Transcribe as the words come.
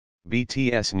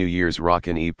BTS New Year's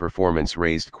Rockin' Eve performance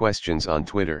raised questions on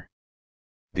Twitter.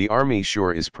 The ARMY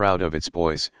sure is proud of its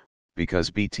boys,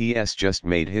 because BTS just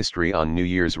made history on New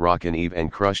Year's Rockin' Eve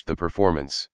and crushed the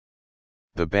performance.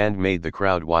 The band made the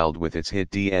crowd wild with its hit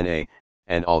DNA,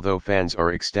 and although fans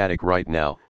are ecstatic right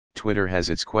now, Twitter has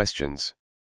its questions.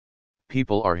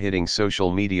 People are hitting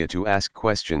social media to ask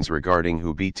questions regarding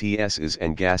who BTS is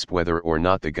and gasp whether or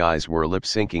not the guys were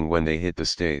lip-syncing when they hit the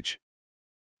stage.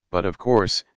 But of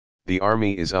course, the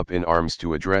ARMY is up in arms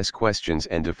to address questions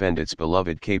and defend its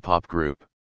beloved K-pop group.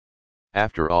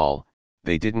 After all,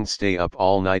 they didn't stay up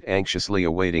all night anxiously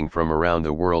awaiting from around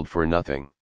the world for nothing.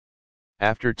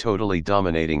 After totally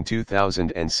dominating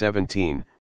 2017,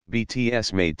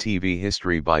 BTS made TV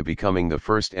history by becoming the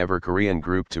first ever Korean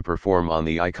group to perform on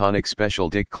the iconic special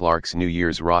Dick Clark's New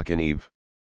Year's Rockin' Eve.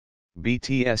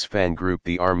 BTS fan group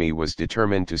The ARMY was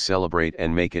determined to celebrate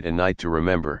and make it a night to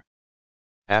remember.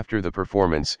 After the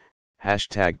performance,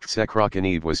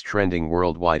 #SecRockinEve was trending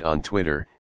worldwide on Twitter,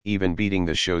 even beating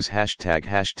the show's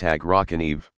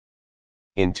 #RockinEve.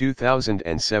 In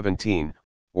 2017,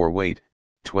 or wait,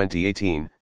 2018,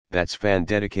 that's fan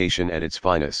dedication at its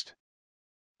finest.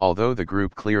 Although the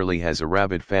group clearly has a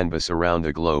rabid fanbase around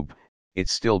the globe,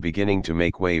 it's still beginning to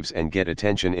make waves and get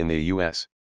attention in the US.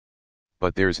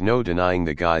 But there's no denying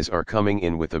the guys are coming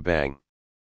in with a bang.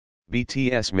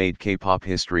 BTS made K-pop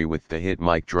history with the hit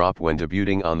Mic Drop when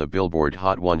debuting on the Billboard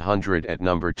Hot 100 at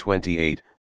number 28,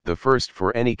 the first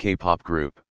for any K-pop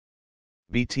group.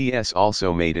 BTS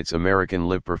also made its American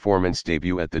live performance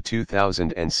debut at the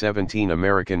 2017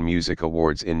 American Music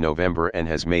Awards in November and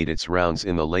has made its rounds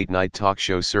in the late-night talk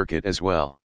show circuit as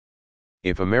well.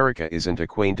 If America isn't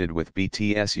acquainted with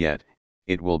BTS yet,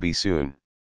 it will be soon.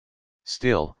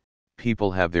 Still,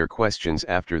 people have their questions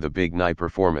after the big night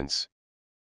performance.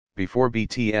 Before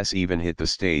BTS even hit the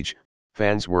stage,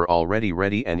 fans were already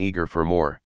ready and eager for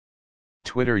more.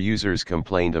 Twitter users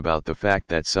complained about the fact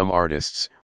that some artists,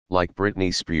 like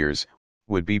Britney Spears,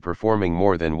 would be performing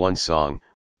more than one song,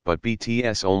 but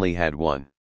BTS only had one.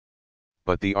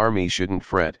 But the ARMY shouldn't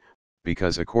fret,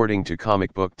 because according to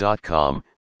comicbook.com,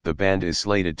 the band is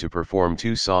slated to perform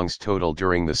 2 songs total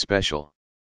during the special.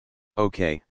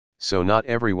 Okay, so not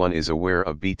everyone is aware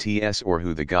of BTS or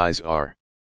who the guys are.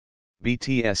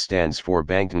 BTS stands for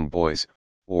Bangtan Boys,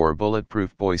 or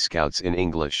Bulletproof Boy Scouts in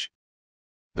English.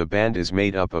 The band is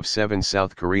made up of 7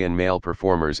 South Korean male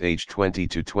performers aged 20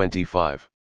 to 25.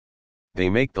 They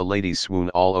make the ladies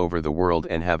swoon all over the world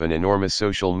and have an enormous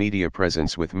social media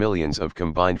presence with millions of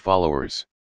combined followers.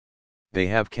 They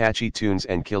have catchy tunes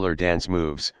and killer dance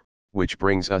moves, which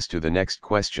brings us to the next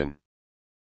question.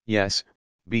 Yes,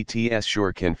 BTS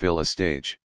sure can fill a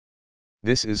stage.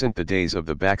 This isn't the days of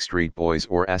the Backstreet Boys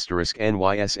or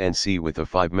 *NYSNC with a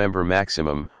 5-member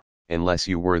maximum, unless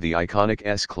you were the iconic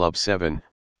S Club 7,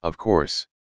 of course.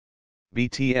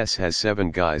 BTS has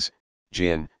 7 guys: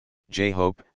 Jin,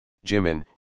 J-Hope, Jimin,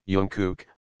 Jungkook,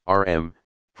 RM,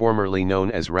 formerly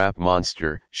known as Rap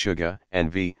Monster, Suga,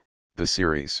 and V, the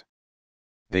series.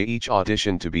 They each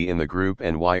auditioned to be in the group,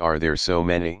 and why are there so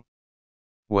many?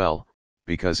 Well,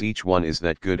 because each one is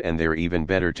that good and they're even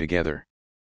better together.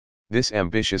 This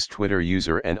ambitious Twitter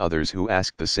user and others who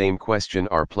asked the same question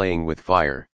are playing with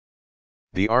fire.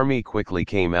 The ARMY quickly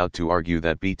came out to argue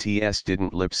that BTS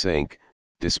didn't lip sync,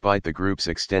 despite the group's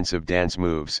extensive dance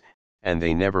moves, and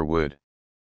they never would.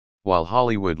 While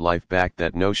Hollywood Life backed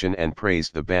that notion and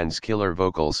praised the band's killer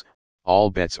vocals,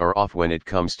 all bets are off when it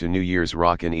comes to New Year's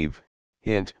Rockin' Eve,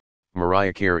 hint,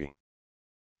 Mariah Carey.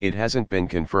 It hasn't been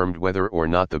confirmed whether or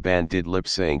not the band did lip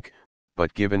sync,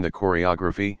 but given the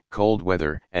choreography, cold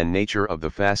weather, and nature of the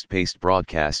fast-paced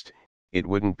broadcast, it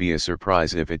wouldn't be a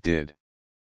surprise if it did.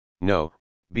 No,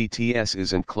 BTS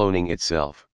isn't cloning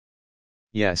itself.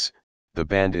 Yes, the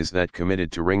band is that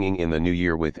committed to ringing in the new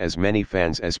year with as many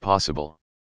fans as possible.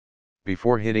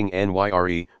 Before hitting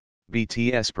NYRE,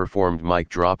 BTS performed Mic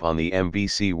Drop on the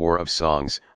MBC War of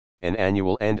Songs, an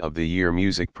annual end-of-the-year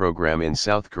music program in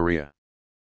South Korea.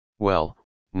 Well,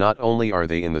 not only are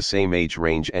they in the same age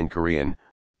range and Korean,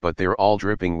 but they're all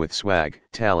dripping with swag,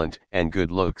 talent, and good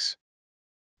looks.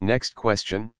 Next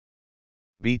question.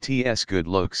 BTS good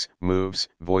looks, moves,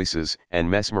 voices, and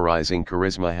mesmerizing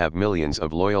charisma have millions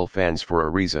of loyal fans for a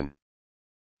reason.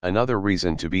 Another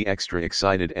reason to be extra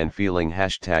excited and feeling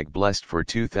 #blessed for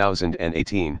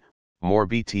 2018, more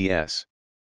BTS.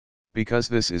 Because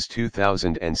this is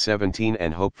 2017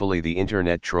 and hopefully the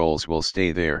internet trolls will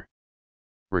stay there.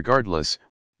 Regardless,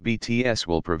 BTS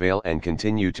will prevail and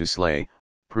continue to slay,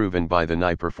 proven by the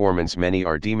night performance many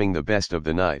are deeming the best of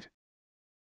the night.